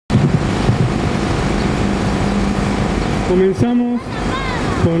Comenzamos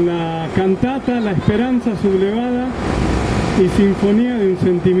con la cantata La Esperanza, Sublevada y Sinfonía de un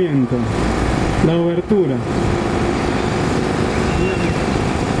Sentimiento, la obertura.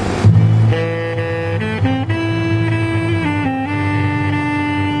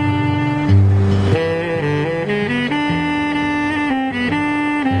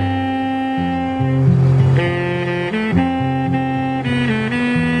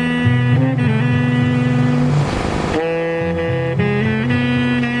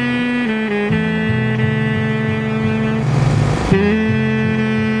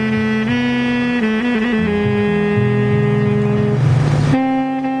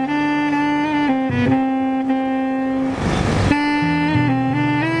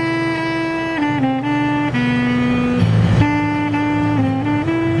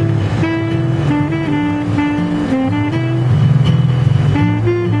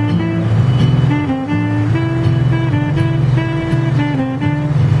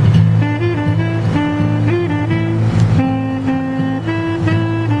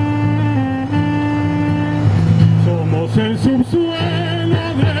 El subsuelo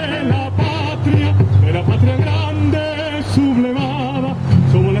de la patria grande, sublevada,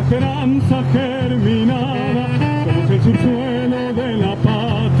 somos la esperanza germinada, somos el subsuelo de la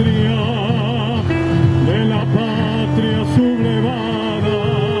patria sublevada,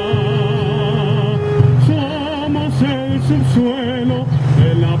 somos el subsuelo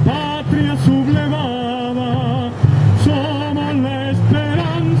de la patria sublevada, somos la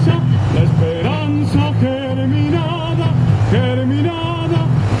esperanza germinada. Germinada,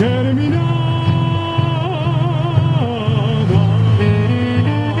 germinada.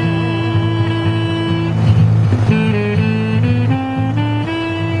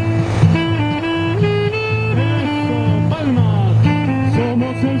 Eso, palmas.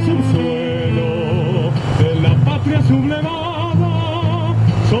 Somos el subsuelo de la patria sublevada.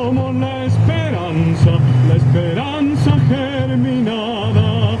 Somos la esperanza germinada.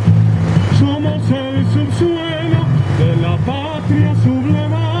 Somos el subsuelo de la patria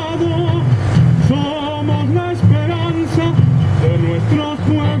sublevada, somos la esperanza de nuestros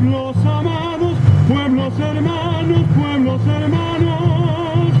pueblos amados, pueblos hermanos,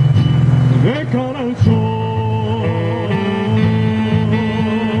 de cara al sol.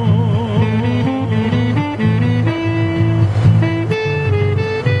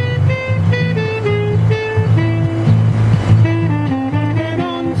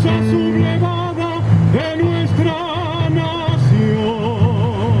 Esperanza sublevada de nuestra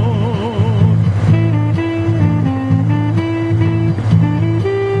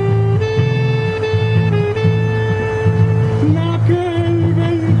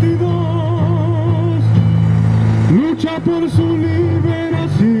por su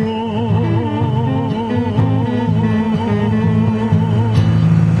liberación.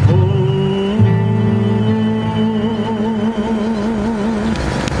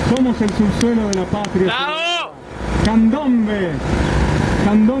 Somos el subsuelo de la patria. ¡Bravo!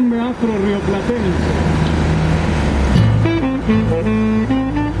 Candombe afro rioplatense.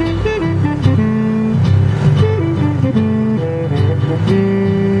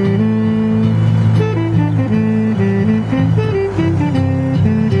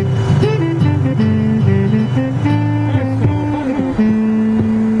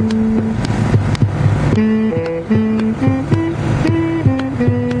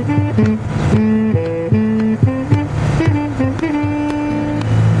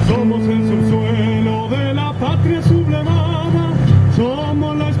 Somos el subsuelo de la patria sublevada,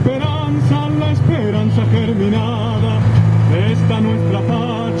 somos la esperanza germinada, esta nuestra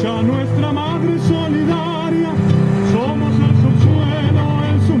pacha, nuestra madre solidaria, somos el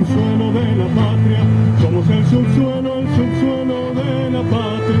subsuelo de la patria, somos el subsuelo de la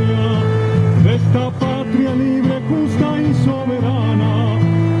patria, de esta patria libre, justa y soberana,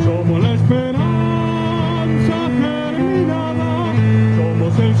 somos la esperanza germinada,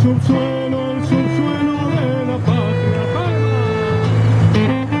 somos el subsuelo de la patria.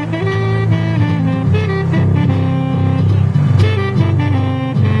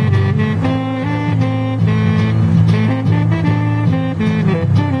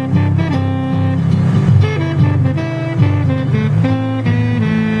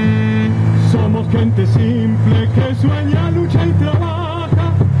 Somos gente simple que sueña, lucha y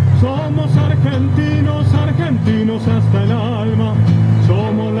trabaja, somos argentinos hasta el alma,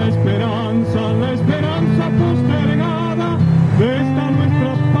 somos la esperanza postergada de esta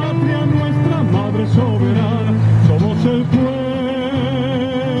nuestra patria, nuestra madre soberana, somos el pueblo,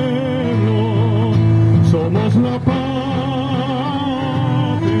 somos la patria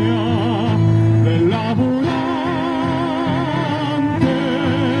del laburar.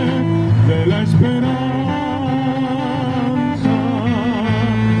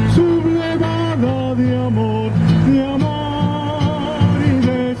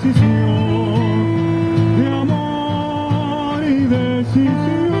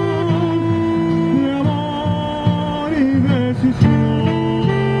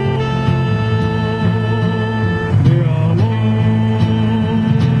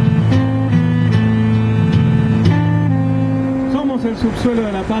 subsuelo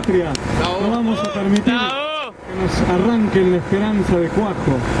de la patria. No vamos a permitir que nos arranquen la esperanza de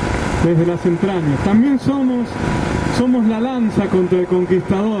cuajo desde las entrañas. También somos la lanza contra el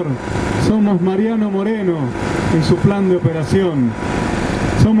conquistador. Somos Mariano Moreno en su plan de operación.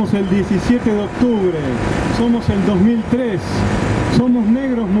 Somos el 17 de octubre. Somos el 2003. Somos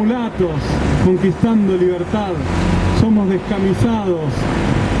negros mulatos conquistando libertad. Somos descamisados.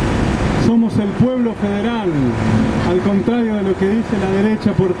 Somos el pueblo federal, al contrario de lo que dice la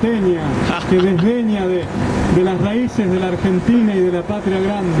derecha porteña, que desdeña de las raíces de la Argentina y de la patria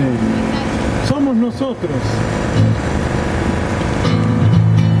grande. Somos nosotros.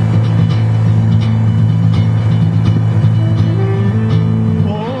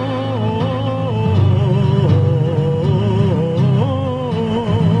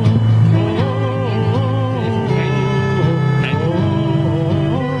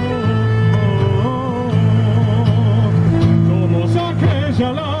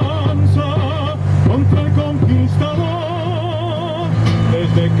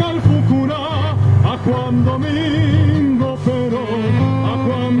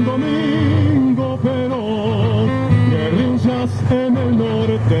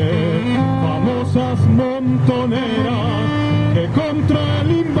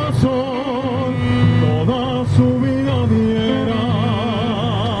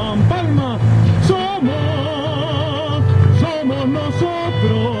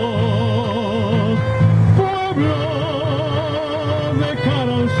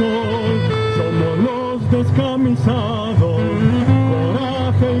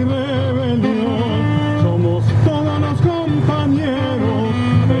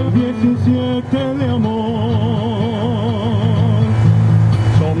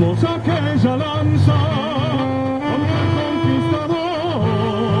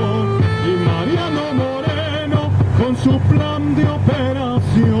 Su plan de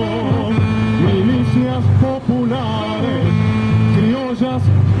operación, milicias populares, criollas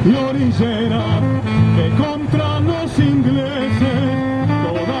y orilleras, que contra los ingleses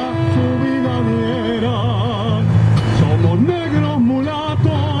toda su vida dieran. Somos negros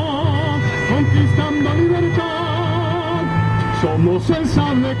mulatos, conquistando libertad. Somos el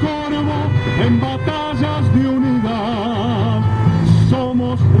sable corvo en batallas de unidad.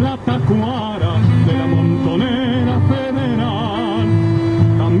 Somos la tacuara de la montonera federal,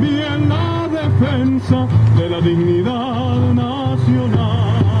 también la defensa de la dignidad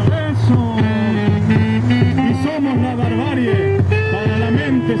nacional. Eso. Y somos la barbarie para la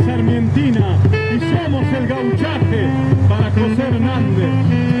mente sarmientina, y somos el gauchaje para José Hernández,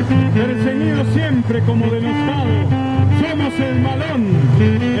 perseguido siempre como denostado. Somos el malón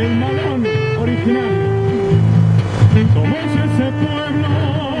original. Somos ese pueblo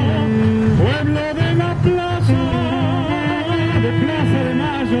de la plaza, de Plaza de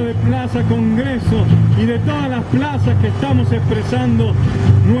Mayo, de Plaza Congreso y de todas las plazas que estamos expresando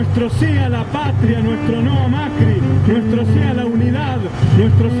nuestro sí a la patria, nuestro no a Macri, nuestro sí a la unidad,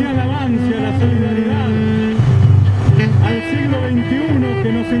 nuestro sí al avance, a la solidaridad, al siglo XXI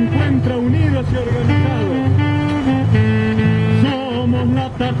que nos encuentra unidos y organizados. Somos la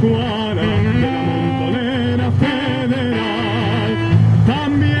tacuara de la montonera federal,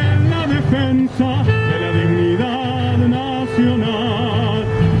 también la defensa de la dignidad nacional.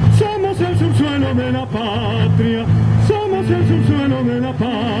 Somos el subsuelo de la patria, somos el subsuelo de la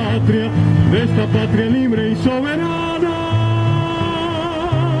patria, de esta patria libre y soberana,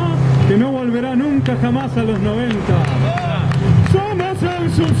 que no volverá nunca jamás a los 90. Somos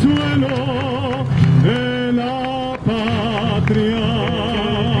el subsuelo de la patria.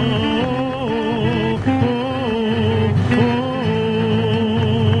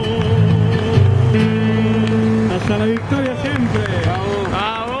 Hasta la victoria siempre.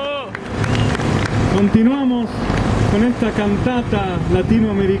 Continuamos con esta cantata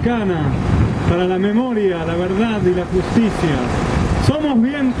latinoamericana para la memoria, la verdad y la justicia. Somos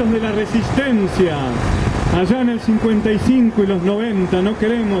vientos de la resistencia. Allá en el 55 y los 90 no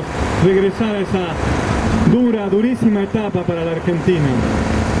queremos regresar a esa durísima etapa para la Argentina.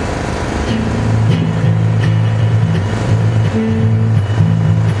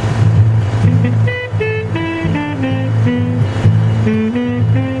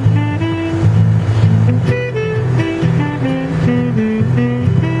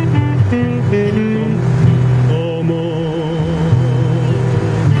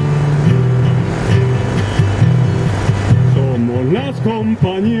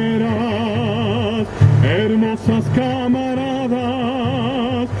 Compañeras, hermosas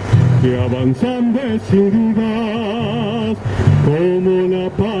camaradas, que avanzan decididas como la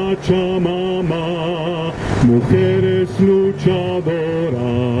Pachamama, mujeres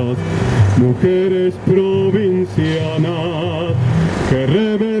luchadoras, mujeres provincianas, que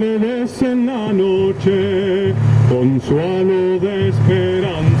reverdecen la noche con su halo de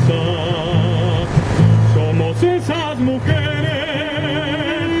esperanza. Somos esas mujeres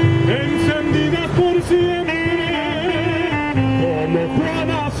encendidas por siempre, como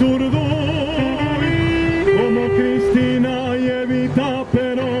Juana Zurduy, como Cristina y Evita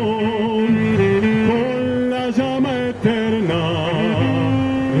Perón, con la llama eterna,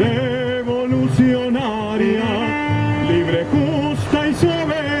 revolucionaria, libre, justa y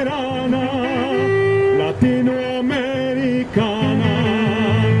soberana, latinoamericana,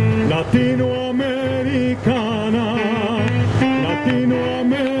 latinoamericana,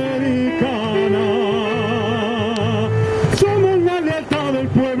 latinoamericana. Somos la lealtad del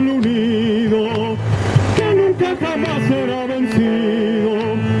pueblo unido, que nunca jamás será vencido.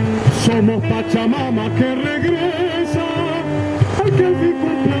 Somos Pachamama que regresa, al que al fin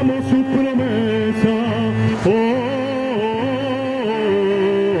cumplamos su promesa. Oh,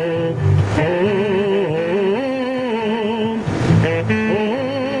 oh, oh,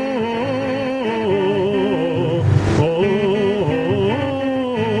 oh, oh,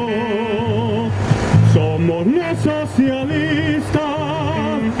 oh. Somos los socialistas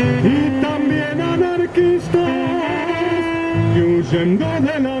y también anarquistas, y huyendo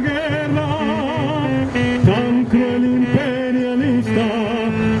de la guerra tan cruel imperialista,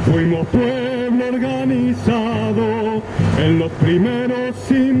 fuimos pueblo organizado en los primeros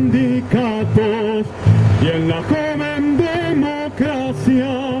sindicatos y en la joven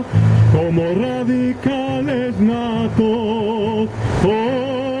democracia como radicales natos. Oh,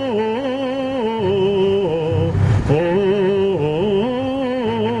 oh, oh,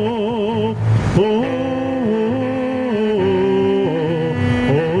 oh, oh,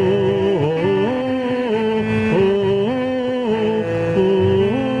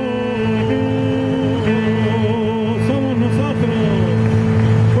 Somos nosotros,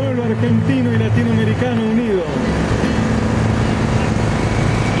 pueblo argentino y latinoamericano unido.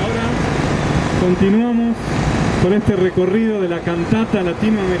 Ahora continuamos con este recorrido de la cantata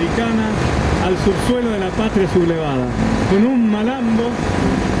latinoamericana al subsuelo de la patria sublevada, con un malambo,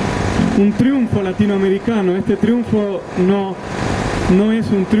 un triunfo latinoamericano. Este triunfo no es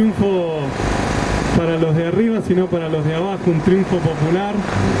un triunfo para los de arriba, sino para los de abajo, un triunfo popular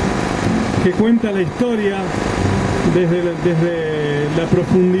que cuenta la historia desde la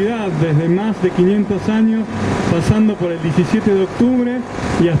profundidad, desde más de 500 años, pasando por el 17 de octubre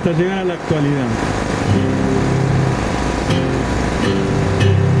y hasta llegar a la actualidad.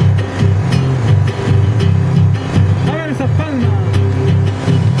 A ver esas palmas.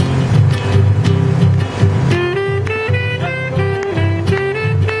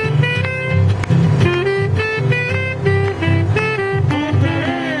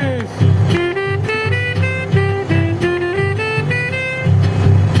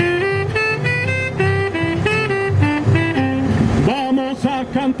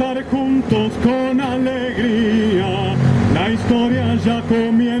 Cantar juntos con alegría, la historia ya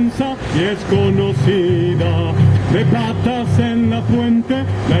comienza y es conocida. De patas en la fuente,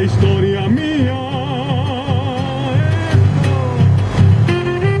 la historia mía.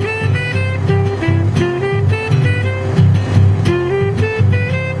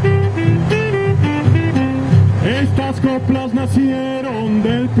 Estas coplas nacieron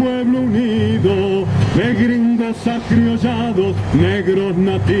del pueblo unido, de gringos acriollados, negros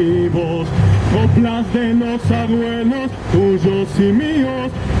nativos, coplas de los abuelos, tuyos y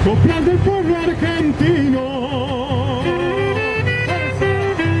míos, coplas del pueblo argentino.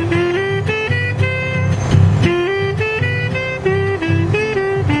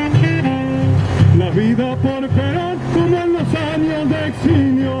 La vida por Perón, como en los años de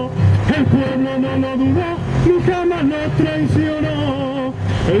exilio, el pueblo no lo dudó, ni jamás lo traicionó.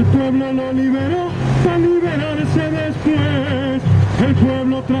 El pueblo lo liberó para liberarse después. El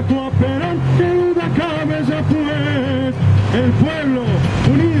pueblo trajo a Perón, que duda cabe ya pues. El pueblo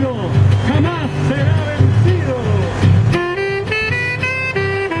unido jamás será vencido.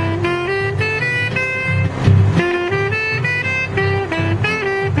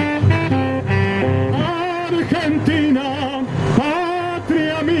 Argentina,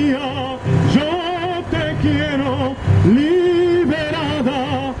 patria mía, yo te quiero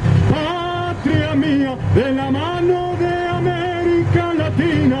liberada, patria mía, de la mano de América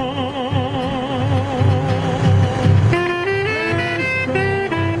Latina.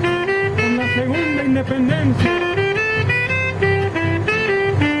 Con la segunda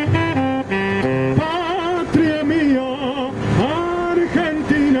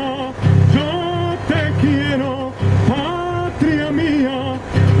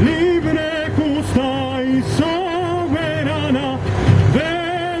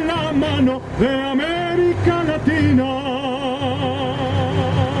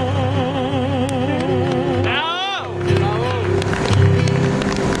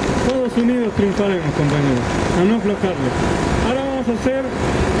triunfaremos, compañeros, a no aflojarle. Ahora vamos a hacer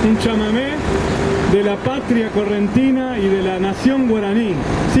un chamamé de la patria correntina y de la nación guaraní,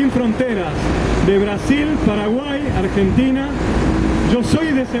 sin fronteras, de Brasil, Paraguay, Argentina. Yo soy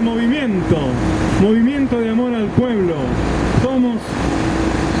de ese movimiento de amor al pueblo. Somos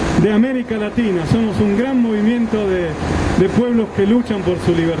de América Latina, somos un gran movimiento de pueblos que luchan por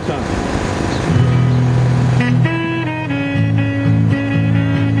su libertad.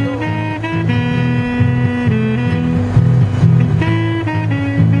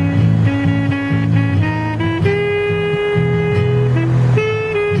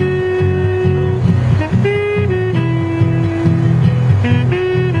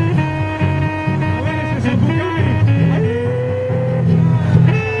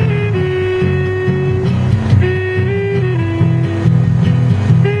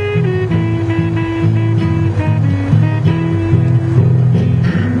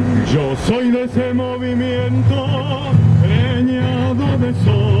 Soy de ese movimiento, preñado de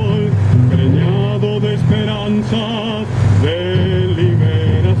sol, preñado de esperanzas, de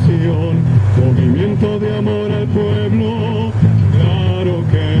liberación, movimiento de amor al pueblo, claro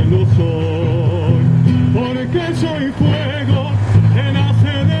que lo soy, porque soy fuego que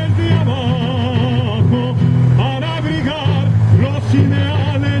nace desde abajo, para abrigar los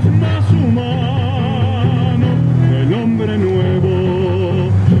ideales más humanos del hombre nuevo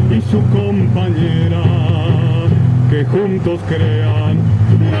y su compañera, que juntos crean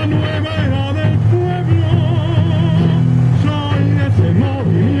la nueva era del pueblo. Soy de ese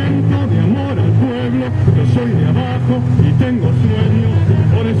movimiento de amor al pueblo, yo soy de abajo y tengo sueños,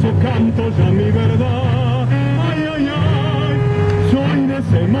 por eso canto ya mi verdad. Ay, ay, ay, soy de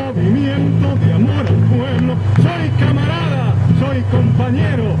ese movimiento de amor al pueblo, soy camarada, soy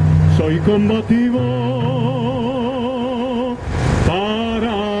compañero, soy combativo.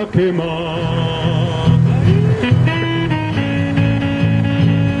 ¿Qué más?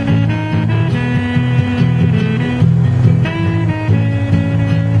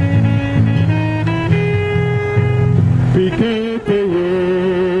 Piquete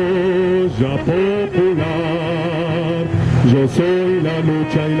ya popular, yo soy la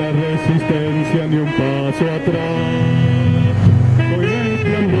lucha y la resistencia, ni un paso atrás. Soy el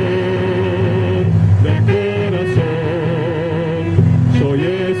clamor del corazón, soy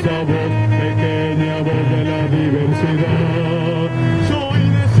esa voz, pequeña voz de la diversidad. Soy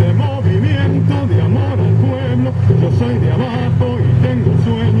de ese movimiento de amor al pueblo, yo soy de abajo y tengo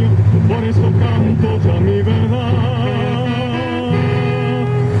sueños, por eso canto ya mi verdad.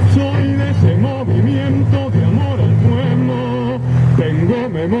 Soy de ese movimiento de amor al pueblo, tengo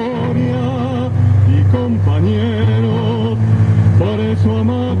memoria y compañeros, por eso a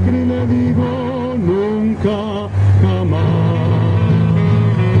Macri le digo nunca jamás.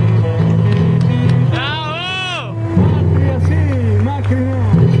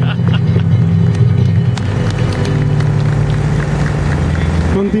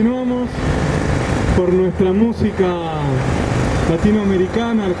 Continuamos por nuestra música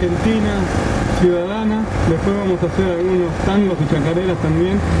latinoamericana, argentina, ciudadana. Después vamos a hacer algunos tangos y chacareras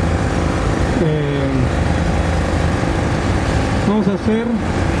también. Vamos a hacer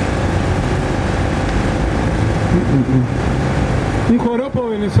un joropo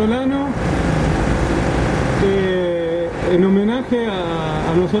venezolano en homenaje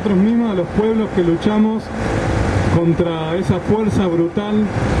a nosotros mismos, a los pueblos que luchamos contra esa fuerza brutal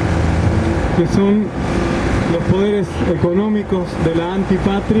que son los poderes económicos de la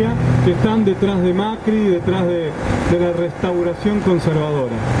antipatria que están detrás de Macri, detrás de la restauración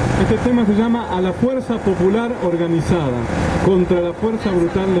conservadora. Este tema se llama A la fuerza popular organizada contra la fuerza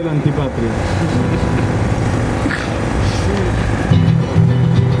brutal de la antipatria.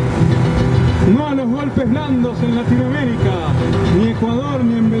 No a los golpes blandos en Latinoamérica, ni Ecuador,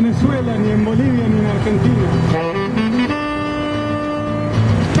 ni en Venezuela, ni en Bolivia, ni en Argentina.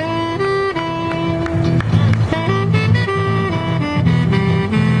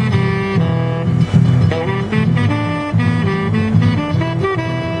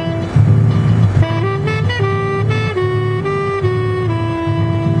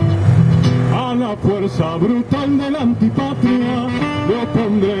 Fuerza brutal de la antipatria, le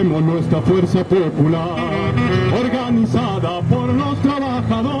opondremos nuestra fuerza popular, organizada por los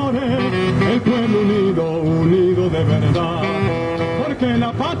trabajadores, el pueblo unido, unido de verdad. Porque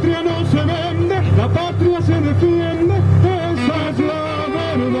la patria no se vende, la patria se defiende, esa es la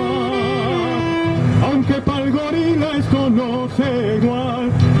verdad. Aunque para el gorila esto no sea igual,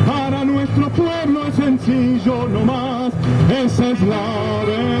 para nuestro pueblo es sencillo nomás, esa es la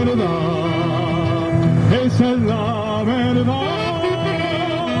verdad. Esa es la verdad.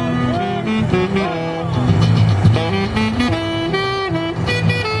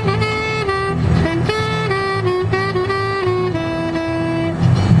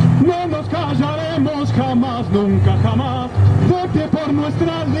 jamás, nunca jamás, de pie por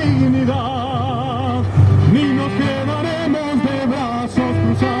nuestra dignidad. Ni nos quedaremos de brazos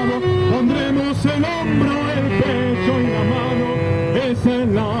cruzados, pondremos el hombro, el pecho y la mano. Esa es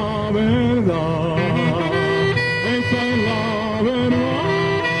la verdad, esa es la verdad.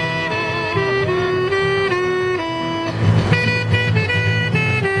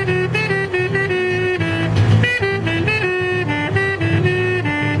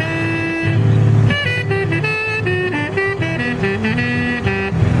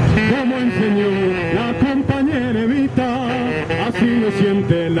 La compañera Evita, así lo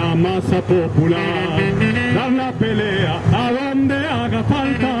siente la masa popular. Dar la pelea a donde haga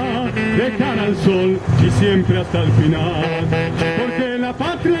falta, de cara al sol y siempre hasta el final. Porque la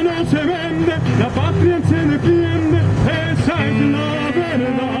patria no se vende, la patria se defiende, esa es la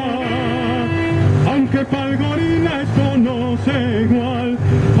verdad. Aunque para el gorila esto no sea igual,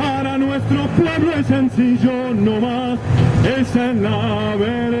 para nuestro pueblo es sencillo no más. Esa es la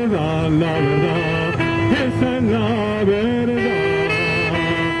verdad, esa es la verdad,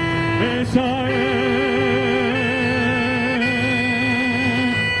 esa es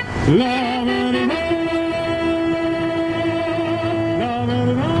la verdad, la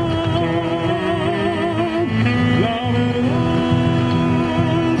verdad, la verdad.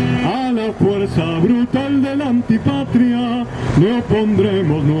 A la fuerza brutal de la antipatria le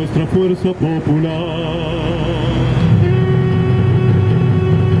opondremos nuestra fuerza popular.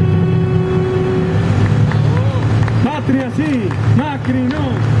 Patria sí, Macri no.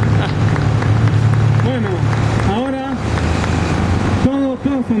 Bueno, ahora todos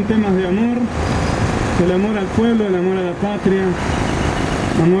son temas de amor, el amor al pueblo, el amor a la patria,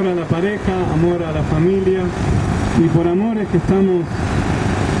 amor a la pareja, amor a la familia, y por amor es que estamos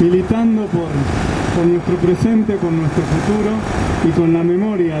militando por nuestro presente, con nuestro futuro y con la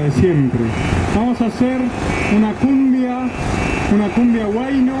memoria de siempre. Vamos a hacer una cumbia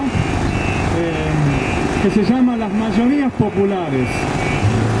huayno, que se llama Las Mayorías Populares,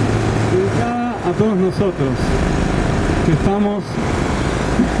 dedicada a todos nosotros que estamos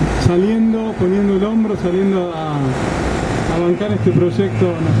saliendo, poniendo el hombro, saliendo a bancar este proyecto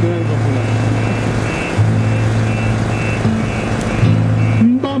nacional y popular.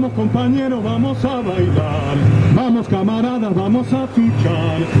 Vamos compañeros, vamos a bailar, vamos camaradas, vamos a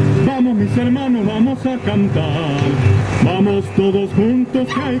luchar, vamos mis hermanos, vamos a cantar, vamos todos juntos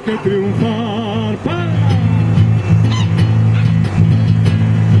que hay que triunfar.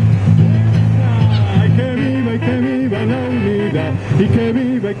 Que viva la unidad, y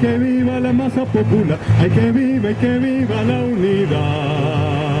que viva la masa popular, ay que viva la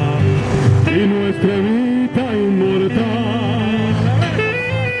unidad, y nuestra vida inmortal.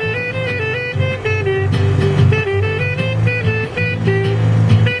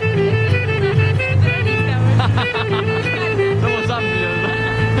 Somos amplios.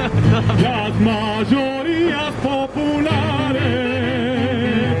 Las mayorías populares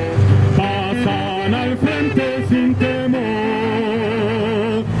pasan al frente sin temor,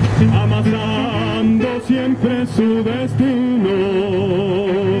 amasando siempre su destino,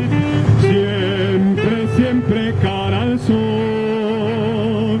 siempre, siempre cara al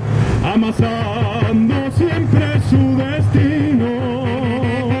sol, amasando siempre su destino,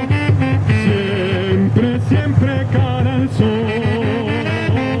 siempre, siempre cara al sol.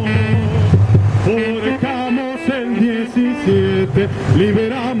 Forjamos el 17,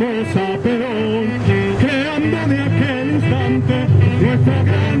 liberamos a Perón, creando de aquel instante nuestra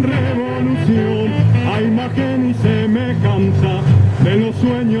gran revolución, a imagen y semejanza de los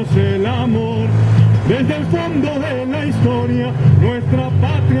sueños el amor. Desde el fondo de la historia nuestra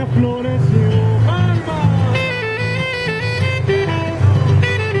patria floreció.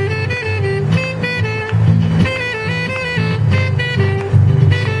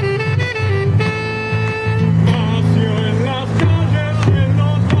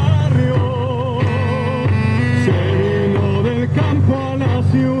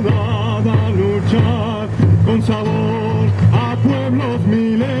 Con sabor a pueblos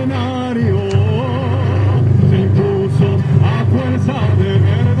milenarios, se impuso a fuerza de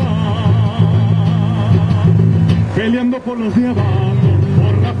verdad, peleando por los de abajo,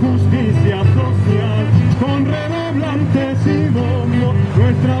 por la justicia social, con redoblantes y bombo,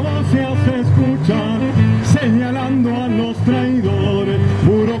 nuestra voz se hace escuchar, señalando a los traidores,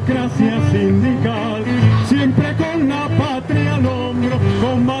 burocracia sindical, siempre con la patria al hombro,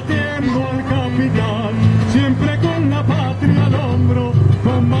 combatiendo al capital. Siempre con la patria al hombro,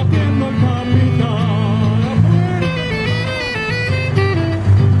 combatiendo al capital.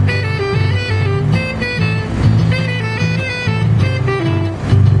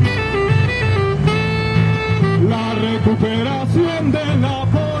 recuperación de la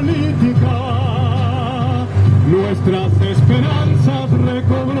política, nuestras esperanzas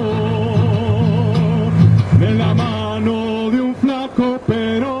recobró, de la mano de un flaco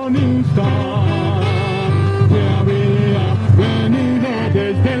peronista que había venido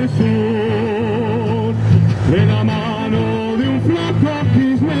desde el sur, de la mano de un flaco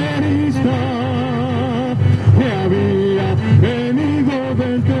kirchnerista que había venido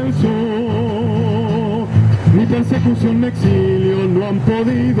desde el sur. Ni persecución ni exilio no han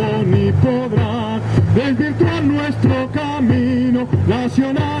podido ni podrán desvirtuar nuestro camino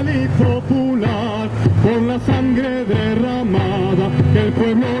nacional y popular, por la sangre derramada que el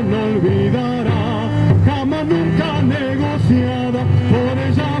pueblo no olvidará, jamás nunca negociada, por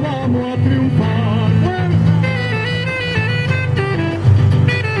ella vamos a triunfar.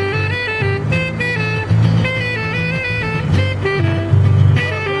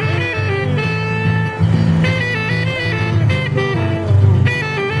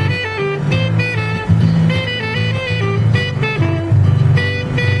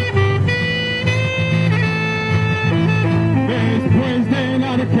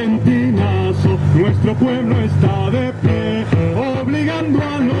 Argentinazo, nuestro pueblo está de pie, obligando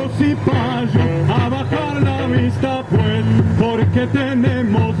a los cipayos a bajar la vista, pues, porque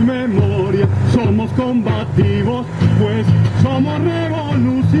tenemos memoria, somos combativos, pues, somos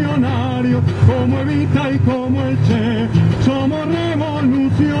revolucionarios, como Evita y como el Che, somos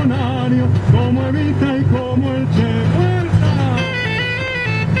revolucionarios, como Evita y como el Che.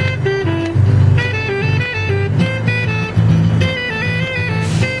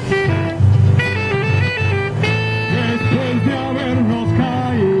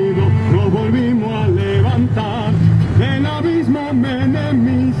 Del abismo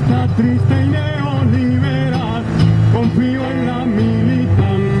menemista, triste y neoliberal, confío en la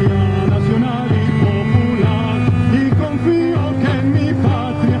militancia nacional y popular, y confío que en mi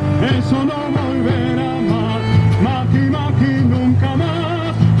patria eso no volverá más. Macri, Macri, nunca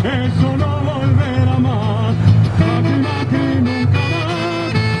más, eso no volverá más. Macri, Macri, nunca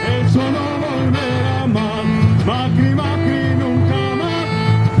más, eso no volverá más. Macri, Macri, nunca más,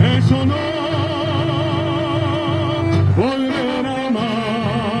 eso no volverá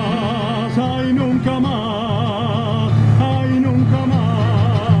más, ay nunca más, ay nunca más.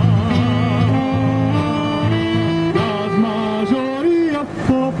 Las mayorías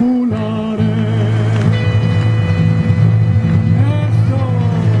populares. Eso.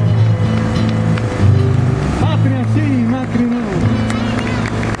 Patria sí, Macri no.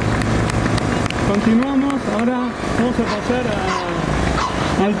 Continuamos, ahora vamos a pasar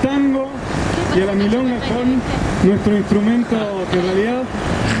al tango y a la milonga con nuestro instrumento que en realidad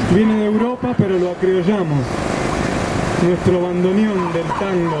viene de Europa, pero lo acriollamos, nuestro bandoneón del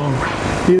tango.